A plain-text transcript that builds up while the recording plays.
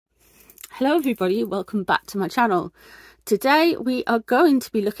Hello everybody, welcome back to my channel. Today we are going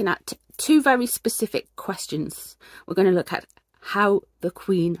to be looking at two very specific questions. We're going to look at how the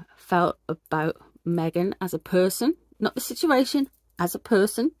Queen felt about Meghan as a person, not the situation, as a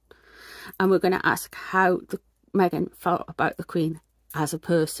person. And we're going to ask how Meghan felt about the Queen as a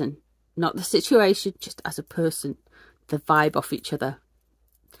person, not the situation, just as a person, the vibe off each other.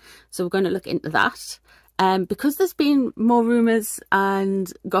 So we're going to look into that. Because there's been more rumours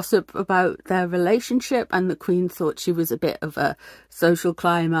and gossip about their relationship, and the Queen thought she was a bit of a social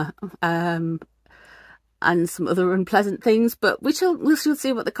climber, and some other unpleasant things, but we shall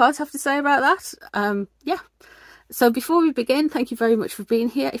see what the cards have to say about that. Yeah. So before we begin, thank you very much for being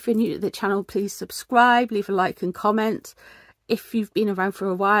here. If you're new to the channel, please subscribe, leave a like and comment. If you've been around for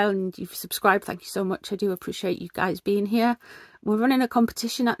a while and you've subscribed, thank you so much. I do appreciate you guys being here. We're running a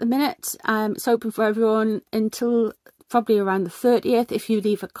competition at the minute. It's open for everyone until probably around the 30th. If you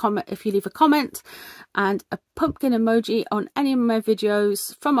leave a comment and a pumpkin emoji on any of my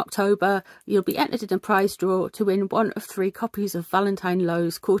videos from October, you'll be entered in a prize draw to win one of 3 copies of Valentine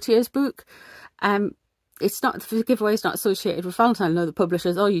Lowe's Courtier's book. It's not, the giveaway is not associated with Valentine Lowe, the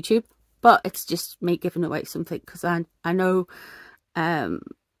publishers, or YouTube, but it's just me giving away something because I know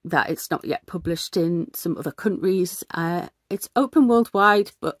that it's not yet published in some other countries. It's open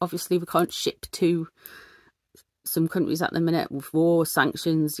worldwide, but obviously we can't ship to some countries at the minute with war,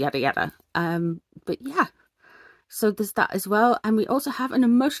 sanctions, yada yada. But yeah, so there's that as well. And we also have an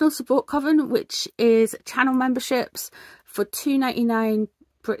emotional support coven, which is channel memberships for £2.99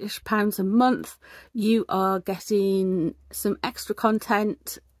 British pounds a month. You are getting some extra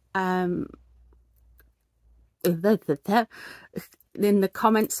content in the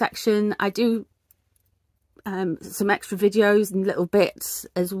comment section. I do some extra videos and little bits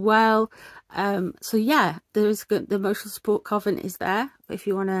as well. So yeah, there's the emotional support coven is there if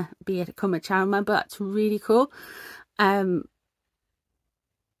you want to become a channel member. That's really cool. And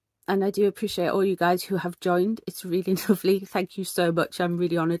I do appreciate all you guys who have joined. It's really lovely. Thank you so much. I'm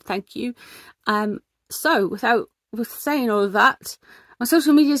really honoured. Thank you. So with saying all of that, my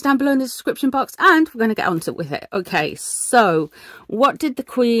social media is down below in the description box, and we're going to get on to it with it. Okay, so what did the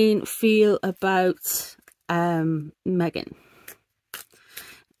Queen feel about Meghan?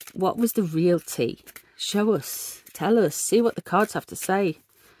 What was the real tea? Show us, tell us, see what the cards have to say.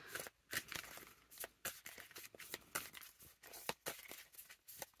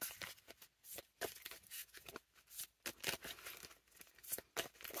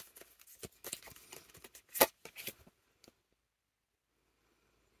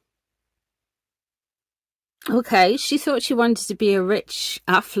 Okay, she thought she wanted to be a rich,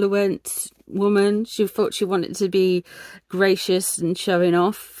 affluent woman. She thought she wanted to be gracious and showing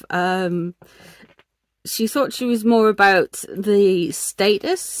off. She thought she was more about the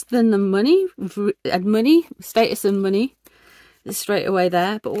status than the money. Status and money. Straight away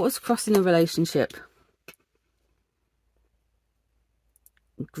there. But what was crossing the relationship?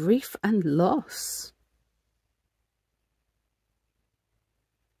 Grief and loss.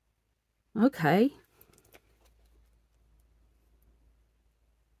 Okay.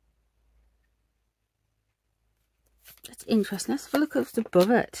 That's interesting. Let's have a look at what's above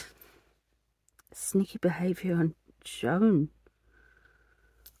it. Sneaky behaviour unshown.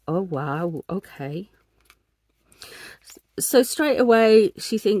 Oh wow, okay. So straight away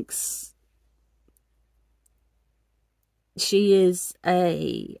she thinks she is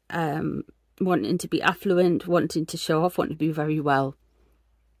a wanting to be affluent, wanting to show off, wanting to be very well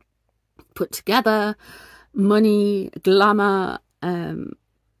put together, money, glamour,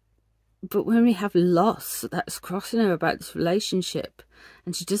 but when we have loss, that's crossing her about this relationship,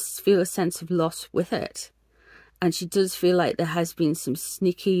 and she does feel a sense of loss with it, and she does feel like there has been some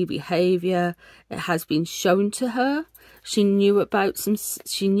sneaky behaviour. It has been shown to her. She knew about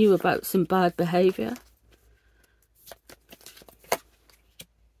some bad behaviour.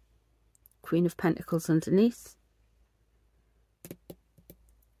 Queen of Pentacles underneath.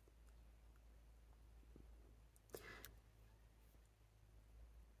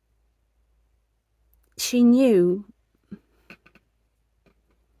 She knew.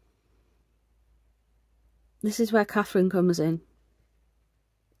 This is where Catherine comes in.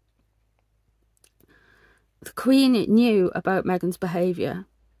 The Queen knew about Meghan's behaviour.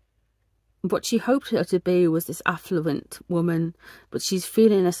 What she hoped her to be was this affluent woman, but she's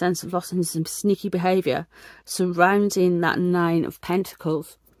feeling a sense of loss and some sneaky behaviour surrounding that 9 of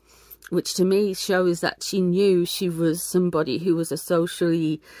Pentacles, which to me shows that she knew she was somebody who was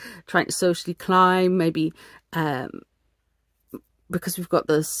trying to socially climb, maybe because we've got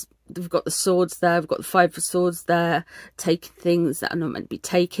the swords there, we've got the 5 of Swords there, taking things that are not meant to be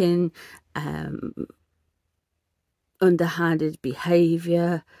taken, underhanded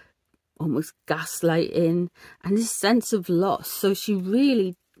behaviour, almost gaslighting, and this sense of loss. So she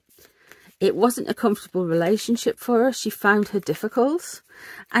really, it wasn't a comfortable relationship for her. She found her difficult,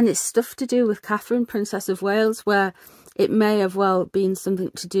 and it's stuff to do with Catherine, Princess of Wales, where it may have well been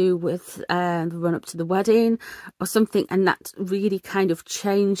something to do with the run up to the wedding or something, and that really kind of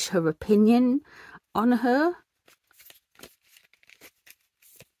changed her opinion on her.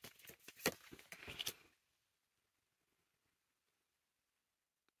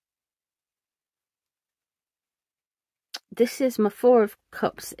 This is my Four of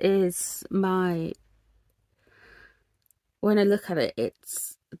Cups, is my, when I look at it,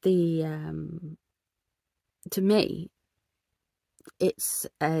 it's the, to me, it's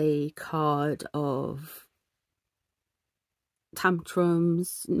a card of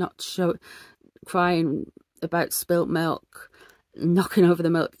tantrums, crying about spilt milk, knocking over the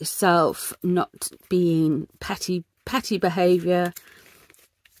milk yourself, not being petty behaviour,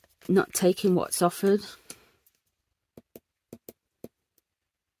 not taking what's offered.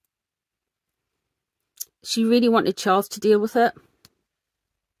 She really wanted Charles to deal with it.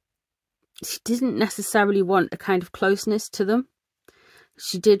 She didn't necessarily want a kind of closeness to them.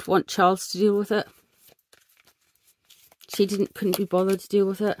 She did want Charles to deal with it. She couldn't be bothered to deal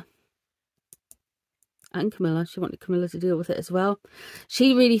with it. And Camilla, she wanted Camilla to deal with it as well.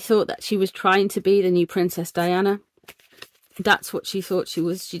 She really thought that she was trying to be the new Princess Diana. That's what she thought she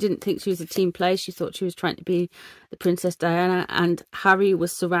was. She didn't think she was a team player. She thought she was trying to be the Princess Diana, and Harry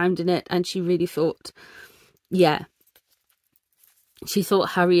was surrounding it, and she really thought, yeah, she thought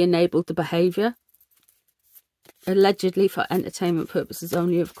Harry enabled the behaviour. Allegedly for entertainment purposes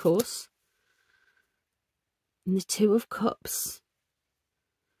only, of course. And the Two of Cups.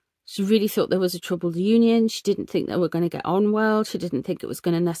 She really thought there was a troubled union. She didn't think they were going to get on well. She didn't think it was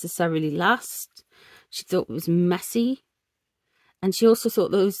going to necessarily last. She thought it was messy. And she also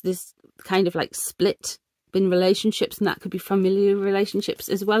thought there was this kind of like split in relationships, and that could be familiar relationships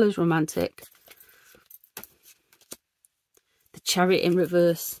as well as romantic. The Chariot in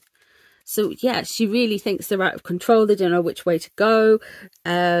reverse. So yeah, she really thinks they're out of control. They don't know which way to go.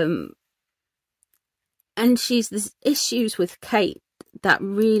 And there's issues with Kate that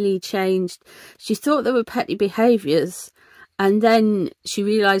really changed. She thought there were petty behaviours, and then she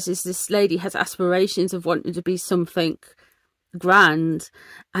realises this lady has aspirations of wanting to be something grand,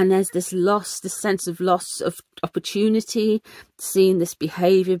 and there's this sense of loss of opportunity, seeing this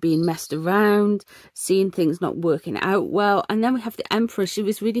behaviour being messed around, seeing things not working out well. And then we have the Emperor. She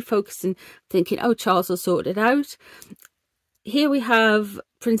was really focusing, thinking, oh, Charles will sort it out. Here we have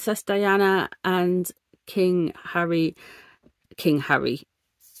Princess Diana and King Harry,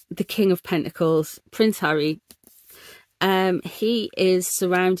 the King of Pentacles, Prince Harry. He is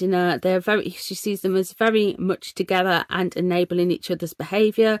surrounding her. She sees them as very much together and enabling each other's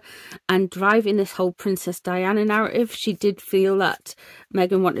behaviour and driving this whole Princess Diana narrative. She did feel that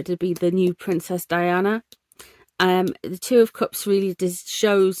Meghan wanted to be the new Princess Diana. The Two of Cups really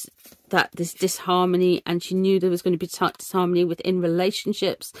shows that there's disharmony, and she knew there was going to be disharmony within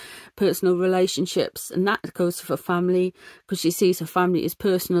relationships, personal relationships, and that goes for family, because she sees her family as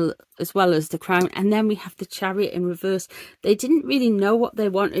personal as well as the crown. And then we have the Chariot in reverse. They didn't really know what they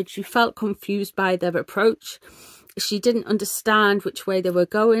wanted. She felt confused by their approach. She didn't understand which way they were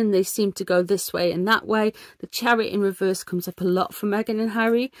going. They seemed to go this way and that way. The Chariot in reverse comes up a lot for Meghan and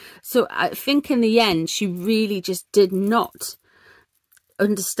Harry. So I think in the end, she really just did not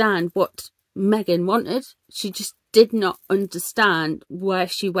understand what Meghan wanted. She just did not understand where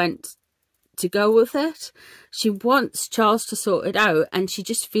she went to go with it. She wants Charles to sort it out, and she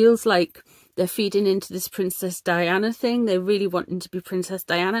just feels like they're feeding into this Princess Diana thing. They're really wanting to be Princess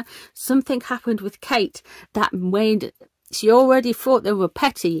Diana. Something happened with Kate that made... She already thought they were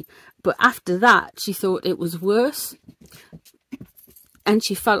petty, but after that, she thought it was worse. And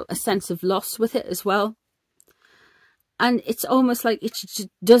she felt a sense of loss with it as well. And it's almost like she just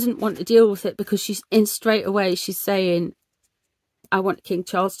doesn't want to deal with it, because she's in straight away. She's saying, I want King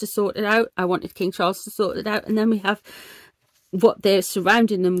Charles to sort it out. I wanted King Charles to sort it out. And then we have what they're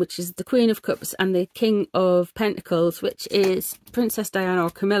surrounding them, which is the Queen of Cups and the King of Pentacles, which is Princess Diana or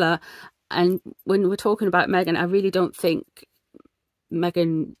Camilla. And when we're talking about Meghan, I really don't think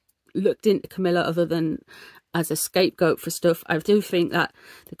Meghan looked into Camilla other than as a scapegoat for stuff. I do think that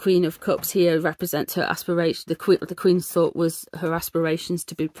the Queen of Cups here represents her aspiration. The Queen's thought was her aspirations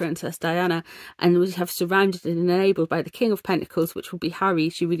to be Princess Diana, and we have surrounded and enabled by the King of Pentacles, which will be Harry.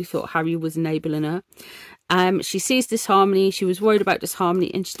 She really thought Harry was enabling her. She sees disharmony. She was worried about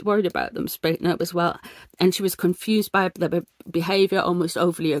disharmony, and she's worried about them splitting up as well. And she was confused by the behaviour, almost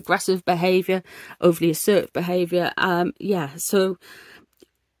overly aggressive behaviour, overly assertive behaviour. Yeah, so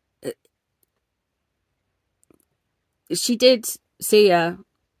she did see her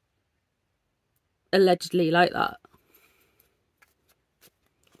allegedly like that.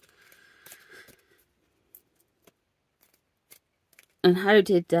 And how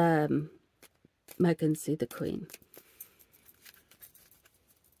did Meghan see the Queen?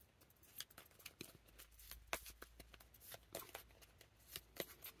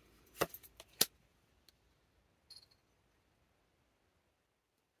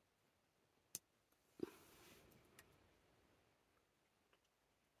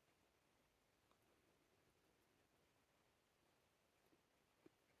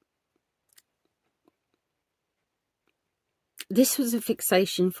 This was a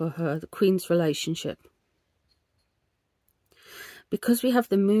fixation for her, the Queen's relationship. Because we have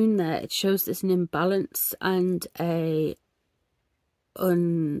the moon there, it shows there's an imbalance and a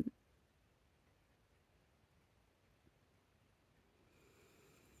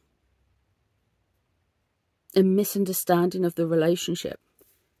misunderstanding of the relationship.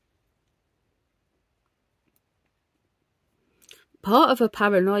 Part of her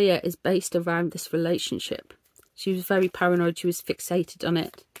paranoia is based around this relationship. She was very paranoid. She was fixated on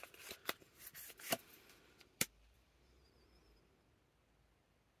it.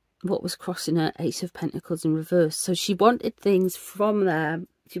 What was crossing her? Ace of Pentacles in reverse. So she wanted things from there.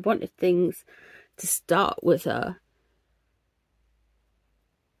 She wanted things to start with her.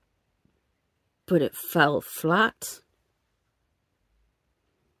 But it fell flat.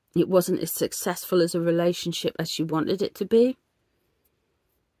 It wasn't as successful as a relationship as she wanted it to be.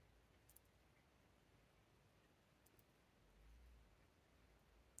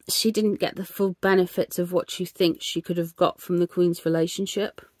 She didn't get the full benefits of what she thinks she could have got from the Queen's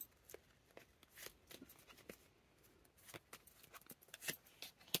relationship.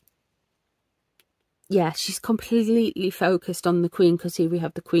 Yeah, she's completely focused on the Queen, because here we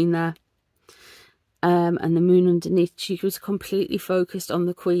have the Queen there. And the moon underneath. She was completely focused on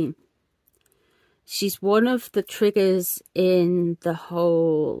the Queen. She's one of the triggers in the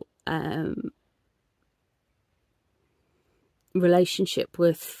whole relationship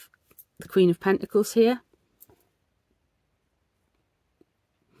with the Queen of Pentacles here.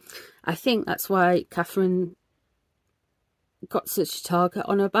 I think that's why Catherine got such a target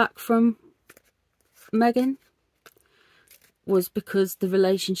on her back from Meghan, was because the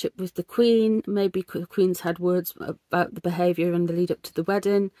relationship with the Queen, maybe the Queen's had words about the behaviour and the lead up to the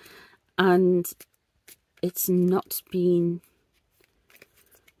wedding, and it's not been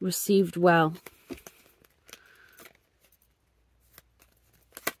received well.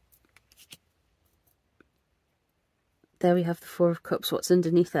 There we have the Four of Cups. What's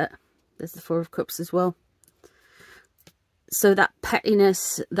underneath it? There's the Four of Cups as well. So that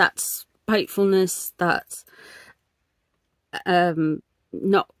pettiness, that spitefulness, that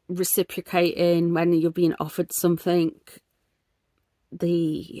not reciprocating when you're being offered something,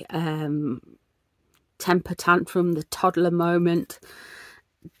 the temper tantrum, the toddler moment,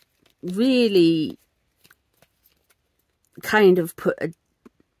 really kind of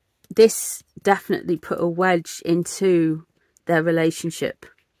this definitely put a wedge into their relationship.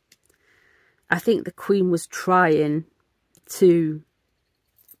 I think the Queen was trying to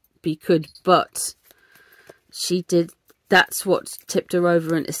be good, but she did. That's what tipped her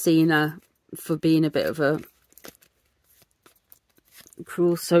over into seeing her for being a bit of a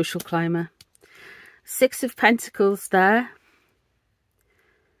cruel social climber. Six of Pentacles there.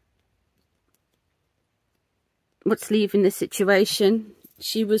 What's leaving the situation?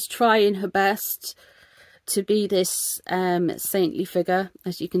 She was trying her best to be this saintly figure,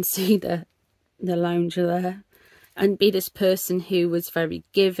 as you can see the lounger there, and be this person who was very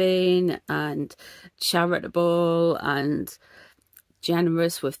giving and charitable and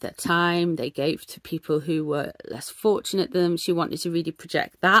generous with their time. They gave to people who were less fortunate than them. She wanted to really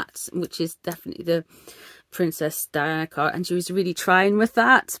project that, which is definitely the Princess Diana card, and she was really trying with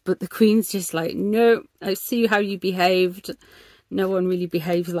that, but the Queen's just like, no, I see how you behaved. No one really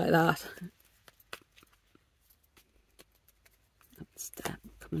behaves like that. That's that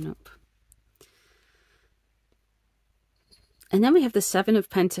coming up. And then we have the Seven of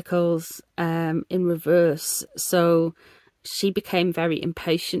Pentacles in reverse. So she became very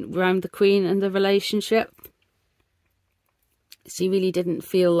impatient around the Queen and the relationship. She really didn't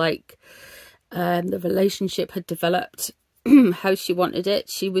feel like the relationship had developed how she wanted it.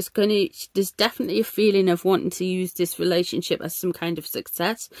 She was there's definitely a feeling of wanting to use this relationship as some kind of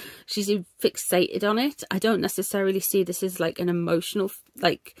success. She's fixated on it. I don't necessarily see this as like an emotional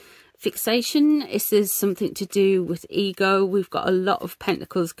like fixation. This is something to do with ego. We've got a lot of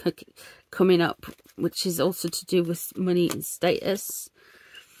pentacles coming up, which is also to do with money and status.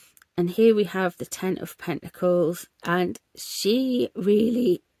 And here we have the 10 of Pentacles, and she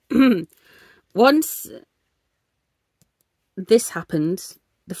really once this happened,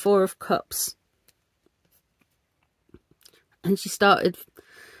 the 4 of Cups, and she started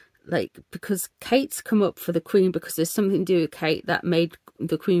like, because Kate's come up for the Queen, because there's something to do with Kate that made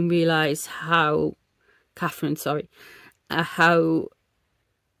the Queen realise how, Catherine, sorry, how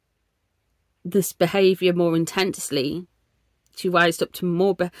this behaviour more intensely, she wised up to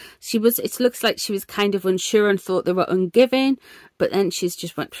more, but she was, it looks like she was kind of unsure and thought they were ungiving, but then she's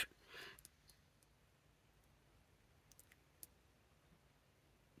just went,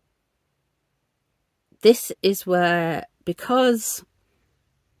 this is where, because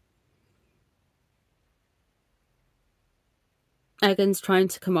Meghan's trying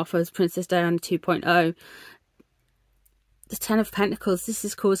to come off as Princess Diana 2.0, the 10 of Pentacles, this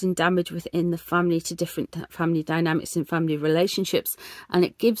is causing damage within the family to different family dynamics and family relationships, and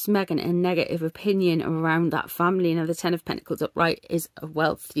it gives Meghan a negative opinion around that family. Now the 10 of Pentacles upright is a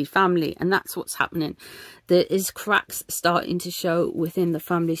wealthy family, and that's what's happening. There is cracks starting to show within the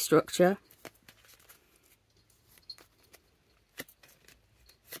family structure.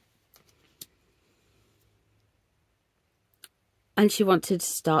 And she wanted to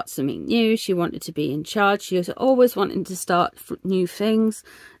start something new. She wanted to be in charge. She was always wanting to start new things.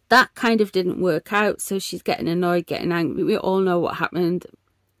 That kind of didn't work out. So she's getting annoyed, getting angry. We all know what happened.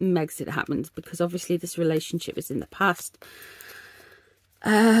 Meg's it happened, because obviously this relationship is in the past.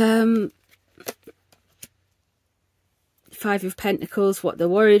 5 of Pentacles, what they're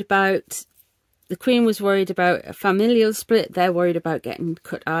worried about. The Queen was worried about a familial split. They're worried about getting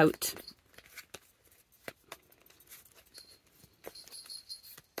cut out.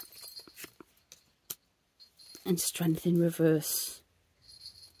 And Strength in reverse.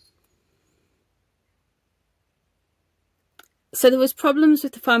 So there was problems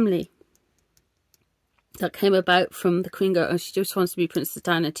with the family that came about from the Queen going, oh, she just wants to be Princess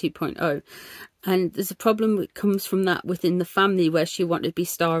Diana 2.0. And there's a problem that comes from that within the family, where she wanted to be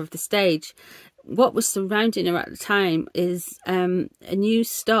star of the stage. What was surrounding her at the time is a new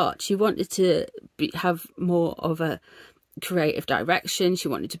start. She wanted to have more of a creative direction. She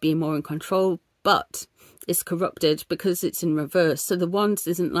wanted to be more in control, but it's corrupted because it's in reverse. So the Wands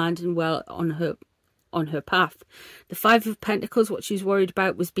isn't landing well on her path. The 5 of Pentacles, what she's worried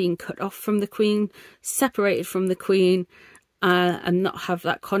about was being cut off from the Queen, separated from the Queen, and not have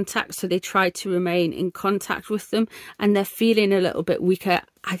that contact. So they try to remain in contact with them, and they're feeling a little bit weaker.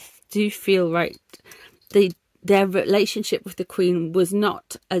 I do feel like their relationship with the Queen was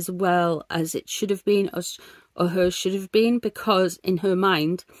not as well as it should have been, or hers should have been, because in her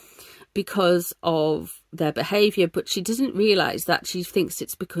mind, because of their behaviour, but she doesn't realise that. She thinks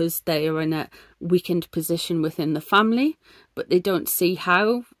it's because they are in a weakened position within the family, but they don't see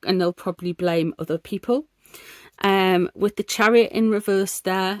how, and they'll probably blame other people. With the Chariot in reverse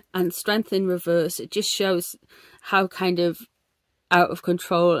there and Strength in reverse, it just shows how kind of out of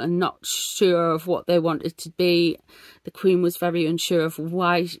control and not sure of what they wanted to be. The Queen was very unsure of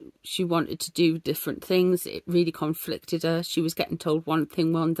why she wanted to do different things. It really conflicted her. She was getting told one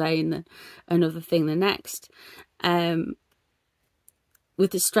thing one day and then another thing the next.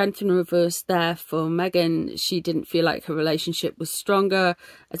 With the Strength in reverse there for Meghan, she didn't feel like her relationship was stronger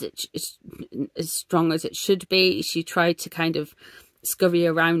as strong as it should be. She tried to kind of scurry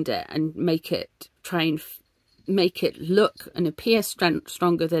around it and try and make it look and appear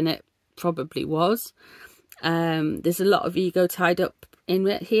stronger than it probably was. There's a lot of ego tied up in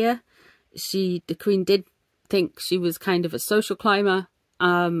it here. The Queen did think she was kind of a social climber,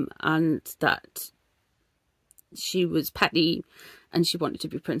 and that she was petty and she wanted to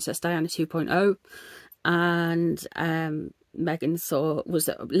be Princess Diana 2.0, and Meghan was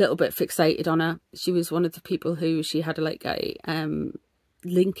a little bit fixated on her. She was one of the people who she had like a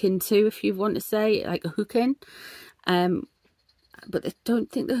link into, if you want to say, like a hook in, but I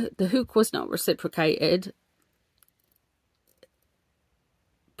don't think the hook was not reciprocated,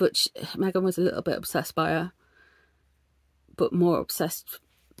 but Meghan was a little bit obsessed by her, but more obsessed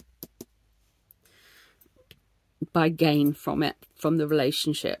by gain from the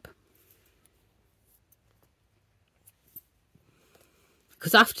relationship.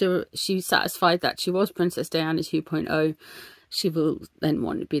 Because after she's satisfied that she was Princess Diana 2.0, she will then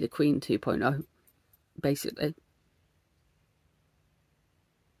want to be the Queen 2.0, basically.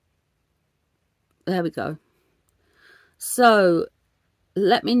 There we go. So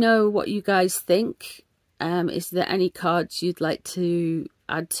let me know what you guys think. Is there any cards you'd like to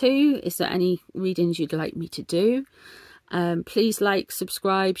add to? Is there any readings you'd like me to do? Please like,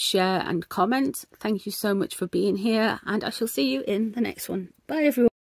 subscribe, share and comment. Thank you so much for being here, and I shall see you in the next one. Bye everyone.